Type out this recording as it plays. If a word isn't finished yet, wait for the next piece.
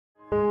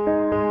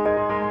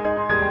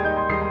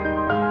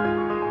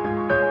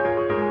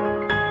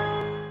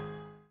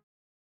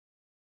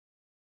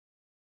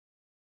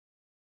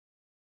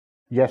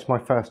Yes, my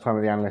first time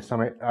at the Analyst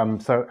Summit.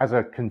 So as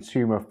a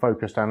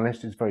consumer-focused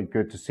analyst, it's very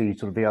good to see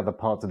sort of the other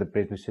parts of the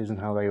businesses and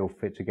how they all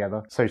fit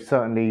together. So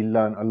certainly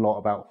learn a lot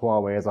about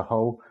Huawei as a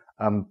whole,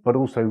 but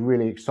also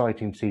really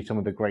exciting to see some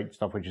of the great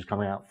stuff which is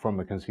coming out from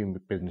the consumer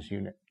business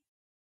unit.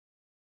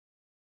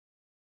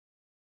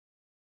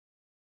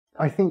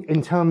 I think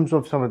in terms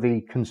of some of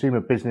the consumer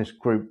business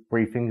group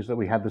briefings that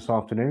we had this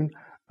afternoon,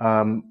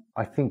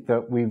 I think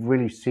that we've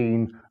really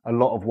seen a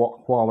lot of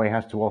what Huawei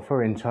has to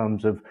offer in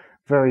terms of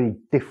very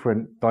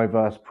different,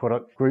 diverse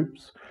product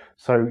groups.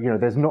 So,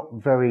 there's not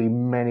very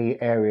many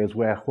areas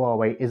where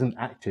Huawei isn't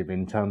active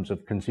in terms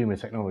of consumer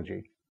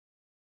technology.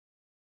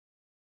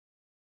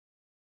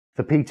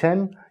 The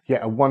P10, yeah,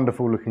 a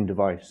wonderful looking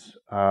device.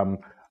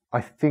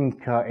 I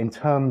think in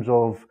terms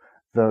of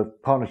the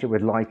partnership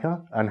with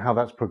Leica and how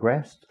that's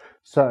progressed,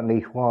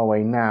 certainly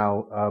Huawei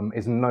now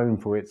is known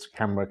for its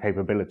camera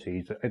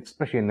capabilities,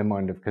 especially in the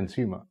mind of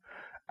consumer.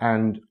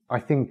 And I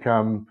think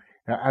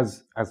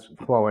as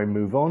Huawei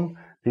move on,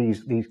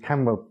 these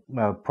camera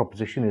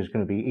proposition is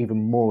going to be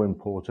even more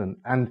important.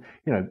 And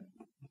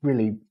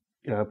really,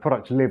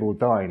 products live or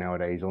die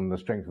nowadays on the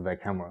strength of their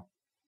camera.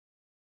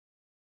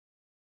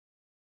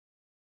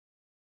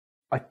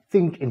 I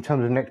think in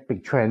terms of next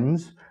big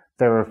trends,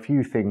 there are a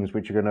few things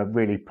which are going to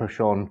really push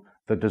on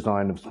the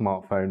design of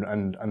smartphone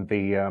and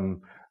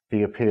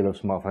the appeal of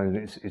smartphones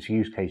and its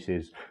use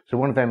cases. So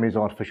one of them is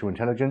artificial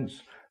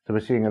intelligence. So we're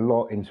seeing a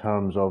lot in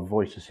terms of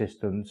voice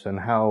assistants and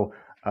how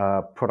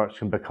products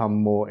can become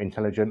more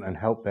intelligent and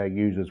help their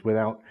users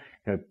without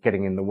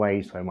getting in the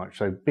way so much.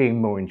 So being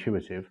more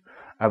intuitive.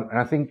 And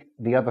I think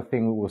the other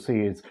thing we'll see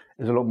is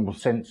a lot more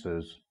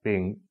sensors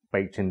being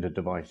baked into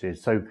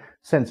devices. So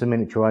sensor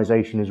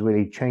miniaturization is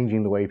really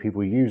changing the way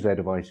people use their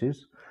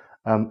devices,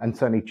 and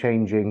certainly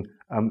changing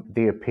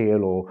the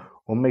appeal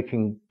or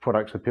making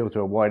products appeal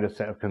to a wider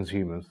set of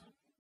consumers.